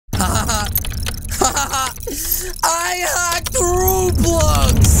I hacked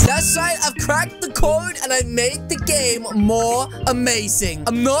Roblox. That's right, I've cracked the code and I made the game more amazing.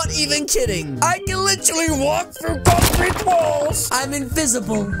 I'm not even kidding. I can literally walk through concrete walls. I'm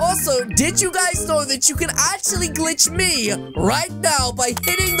invisible. Also, did you guys know that you can actually glitch me right now by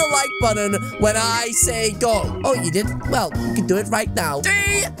hitting the like button when I say go? Oh, you did? Well, you can do it right now.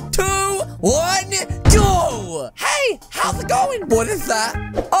 3, 2, 1, go! Hey, how's it going? What is that?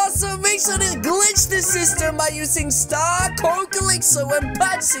 Also, make sure to glitch the system by using star code Calixo when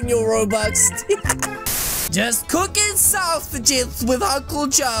purchasing your Robux. Just cooking sausages with Uncle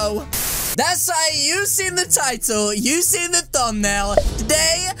Joe. That's right, you've seen the title, you've seen the thumbnail.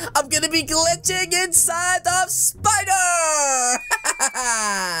 Today, I'm gonna be glitching inside of Spider!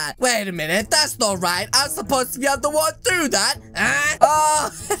 Wait a minute, that's not right. I'm supposed to be able to walk through that. Huh?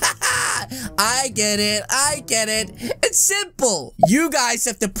 Oh, I get it. It's simple. You guys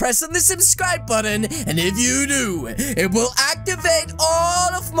have to press on the subscribe button, and if you do, it will activate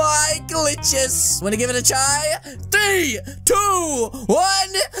all of my glitches. Wanna give it a try? 3, 2,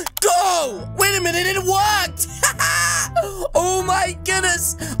 1, go! Wait a minute, it worked! Oh my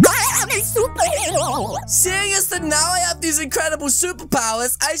goodness! I am a superhero! Seeing as that now I have these incredible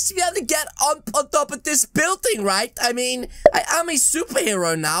superpowers, I should be able to get on top of this building, right? I mean, I am a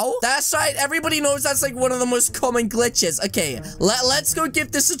superhero now. That's right, everybody knows that's like one of the most common glitches. Okay, let's go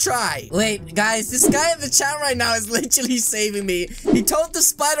give this a try. Wait, guys, this guy in the chat right now is literally saving me. He told the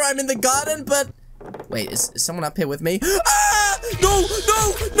spider I'm in the garden, but... Wait, is someone up here with me? Ah! No,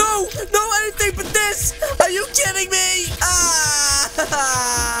 anything but this! Are you kidding me? Ah!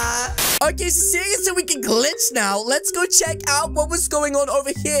 Okay, so seeing as we can glitch now, let's go check out what was going on over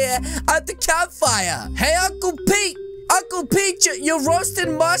here at the campfire. Hey, Uncle Pete! Uncle Pete, you're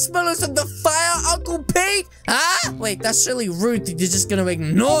roasting marshmallows on the fire, Uncle Pete? Huh? Wait, that's really rude that you're just gonna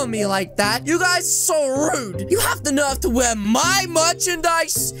ignore me like that. You guys are so rude. You have the nerve to wear my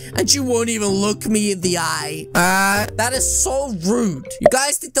merchandise, and you won't even look me in the eye. That is so rude. You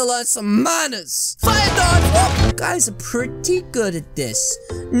guys need to learn some manners. Fire dodge! Whoa. You guys are pretty good at this.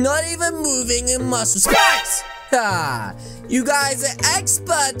 Not even moving in muscle spice. You guys are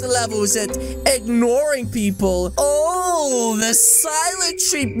expert levels at ignoring people. Oh, the silent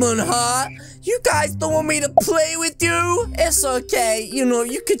treatment, huh? You guys don't want me to play with you? It's okay. You know,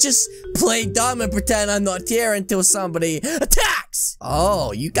 you could just play dumb and pretend I'm not here until somebody attacks.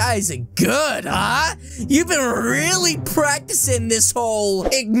 Oh, you guys are good, huh? You've been really practicing this whole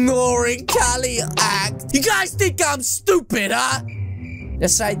ignoring Callie act. You guys think I'm stupid, huh?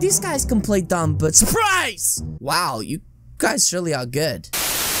 That's right, these guys can play dumb, but surprise! Wow, you guys really are good.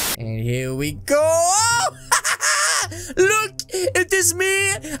 And here we go! Look, it is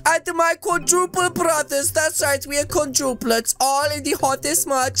me and my quadruple brothers. That's right, we are quadruplets, all in the hottest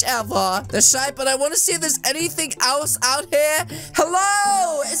merch ever. That's right, but I want to see if there's anything else out here.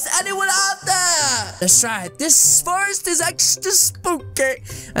 Hello, is anyone out there? That's right, this forest is extra spooky,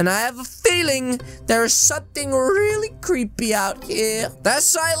 and I have a feeling there is something really creepy out here.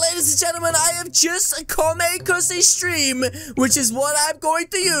 That's right, ladies and gentlemen, I have just come across a stream, which is what I'm going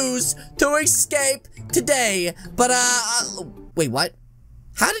to use to escape today. But wait, what?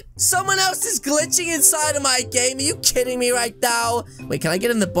 How did someone else is glitching inside of my game? Are you kidding me right now? Wait, can I get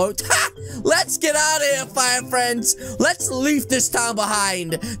in the boat? Ha! Let's get out of here, fire friends. Let's leave this town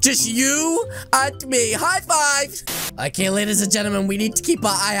behind. Just you and me. High five. Okay, ladies and gentlemen, we need to keep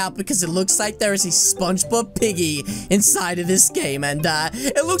our eye out because it looks like there is a SpongeBob Piggy inside of this game, and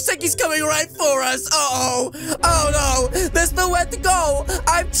it looks like he's coming right for us. Uh-oh. Oh no, there's nowhere to go.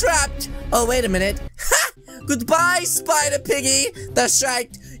 I'm trapped. Oh, wait a minute. Ha! Goodbye, Spider Piggy. That's right.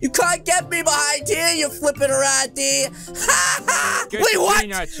 You can't get me behind here, you flippin' ratty. Ha ha! Wait, what?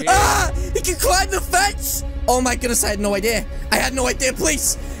 Ah! He can climb the fence! Oh my goodness, I had no idea.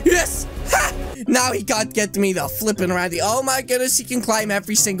 Please. Yes! Ha! Now he can't get me, the flippin' ratty. Oh my goodness, he can climb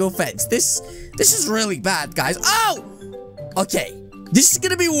every single fence. This is really bad, guys. Oh! Okay. This is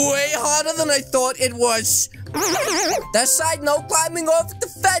gonna be way harder than I thought it was. That's right, no climbing over the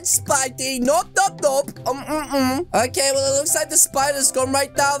fence, Spidey. Nope. Okay, well, it looks like the spider's gone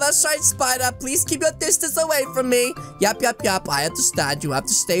right now. That's right, Spider. Please keep your distance away from me. Yep. I understand. You have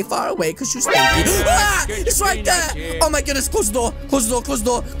to stay far away because you're stinky. Ah! It's right there. Oh my goodness, close the door. Close the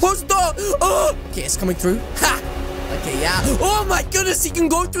door. Oh! Okay, it's coming through. Ha! Okay, yeah. Oh my goodness, he can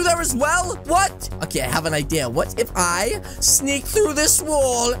go through there as well? What? Okay, I have an idea. What if I sneak through this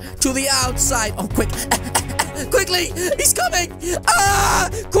wall to the outside? Oh, quick. Quickly! He's coming! Ah!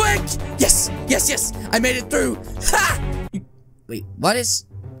 Quick! Yes! I made it through. Ha! Wait, what is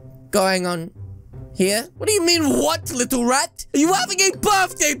going on Here? What do you mean, what, little rat? Are you having a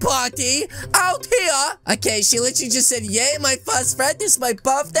birthday party out here? Okay, she literally just said, yay, my first friend, it's my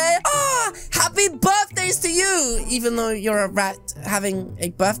birthday. Ah, happy birthdays to you. Even though you're a rat having a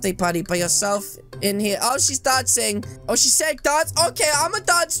birthday party by yourself in here. Oh, she's dancing. Oh, she said dance. Okay, I'm a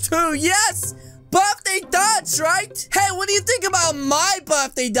dance too. Yes. Birthday dance, right? Hey, what do you think about my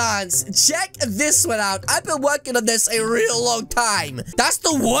birthday dance? Check this one out. I've been working on this a real long time. That's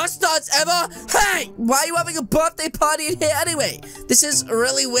the worst dance ever. Hey, why are you having a birthday party in here anyway? This is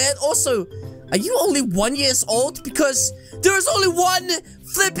really weird. Also, are you only 1 year old? Because there is only one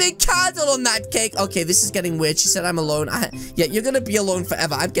flipping candle on that cake. Okay, this is getting weird. She said I'm alone. Yeah, you're gonna be alone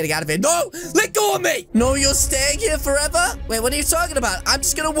forever. I'm getting out of here. No, let go of me. No, you're staying here forever? Wait, what are you talking about? I'm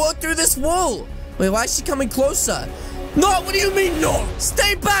just gonna walk through this wall. Wait, why is she coming closer? No, what do you mean no?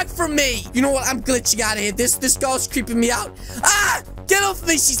 Stay back from me. You know what? I'm glitching out of here. This girl's creeping me out. Ah, get off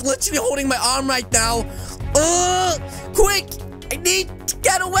me. She's literally holding my arm right now. Quick. I need to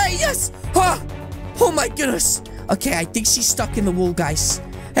get away. Yes. Oh my goodness. Okay, I think she's stuck in the wall, guys.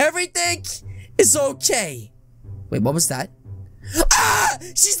 Everything is okay. Wait, what was that? Ah!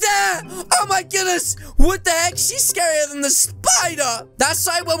 She's there! Oh my goodness! What the heck? She's scarier than the spider! That's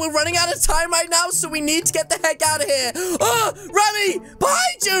right, well, we're running out of time right now, so we need to get the heck out of here. Oh! Remy!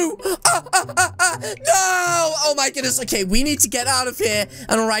 Behind you! No! Oh my goodness. Okay, we need to get out of here.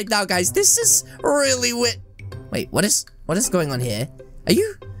 And right now, guys, this is really weird. Wait, what is going on here? Are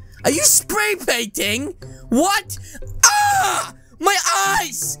you spray painting? What? Ah! My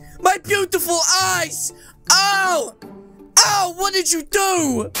eyes! My beautiful eyes! Oh! Oh, what did you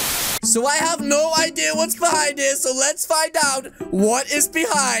do? So I have no idea what's behind here, so let's find out what is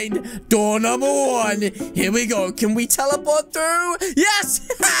behind door number 1. Here we go. Can we teleport through? Yes!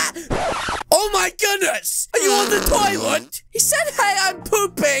 Oh my goodness! Are you on the toilet? He said, hey, I'm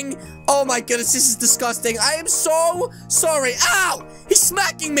pooping. Oh my goodness, this is disgusting. I am so sorry. Ow! He's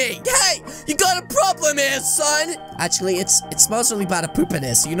smacking me. Hey, you got a problem here, son. Actually, it smells really bad of poop in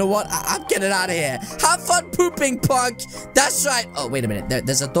here, so you know what? I'm getting out of here. Have fun pooping, punk. That's right. Oh, wait a minute.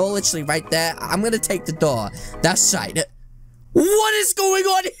 There's a door literally right there. I'm gonna take the door. That's right. What is going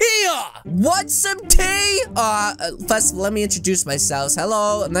on here? Want some tea? First, let me introduce myself.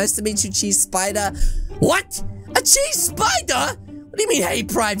 Hello, nice to meet you, Cheese Spider. What? A cheese spider? What do you mean, hey,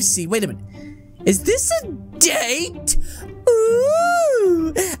 privacy? Wait a minute. Is this a date?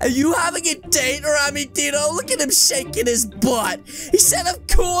 Ooh, are you having a date, Rami Dino? Look at him shaking his butt. He said, of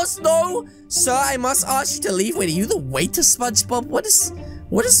course, no. Sir, I must ask you to leave. Wait, are you the waiter, SpongeBob? What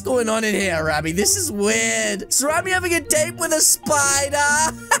is going on in here, Rami? This is weird. Is Rami having a date with a spider?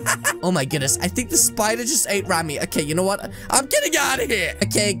 Oh my goodness. I think the spider just ate Rami. Okay, you know what? I'm getting out of here.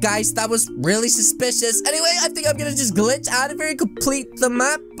 Okay, guys, that was really suspicious. Anyway, I think I'm gonna just glitch out of here and complete the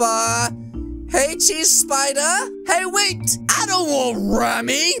map. Hey, Cheese Spider. Hey, wait. I don't want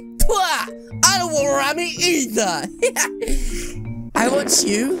Rami. I don't want Rami either. I want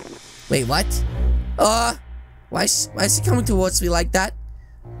you. Wait, what? Why is he coming towards me like that?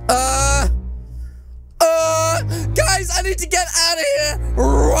 Guys, I need to get out of here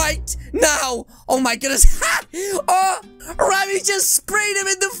right now. Oh my goodness. Rami just sprayed him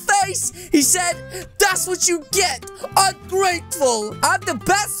in the face. He said, that's what you get. Ungrateful. I'm the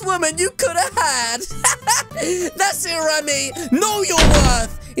best woman you could have had. That's it, Rami. Know your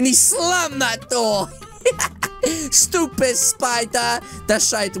worth. And he slammed that door. Stupid spider.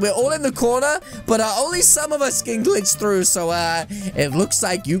 That's right, we're all in the corner, but only some of us can glitch through, so it looks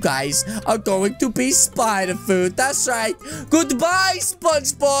like you guys are going to be spider food. That's right. Goodbye,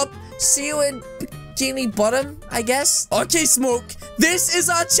 SpongeBob. See you in Bikini Bottom, I guess. Okay, Smoke, this is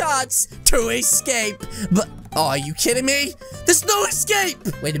our chance to escape. But oh, are you kidding me? There's no escape.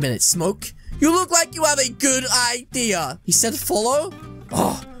 Wait a minute, Smoke, you look like you have a good idea. He said follow.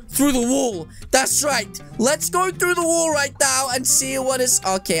 Through the wall. That's right. Let's go through the wall right now and see what is...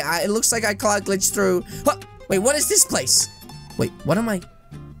 Okay, it looks like I can't glitch through. Wait, what is this place? Wait, what am I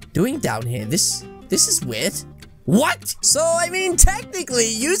doing down here? This is weird. What? So, I mean, technically,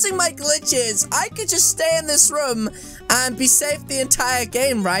 using my glitches, I could just stay in this room and be safe the entire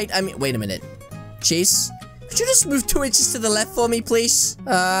game, right? I mean, wait a minute. Cheese, could you just move 2 inches to the left for me, please?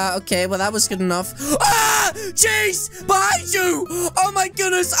 Okay, well, that was good enough. Ah! Cheese! Behind you! Oh my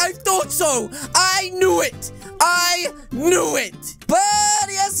goodness, I thought so! I knew it! I knew it. But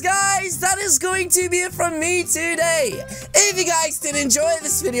yes, guys, that is going to be it from me today. If you guys did enjoy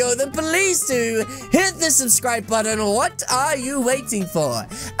this video, then please do hit the subscribe button. What are you waiting for?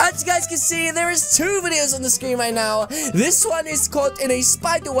 As you guys can see, there is 2 videos on the screen right now. This one is caught in a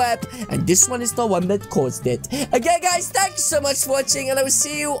spider web, and this one is the one that caused it. Again, guys, thank you so much for watching, and I will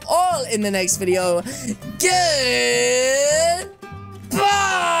see you all in the next video.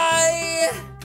 Goodbye!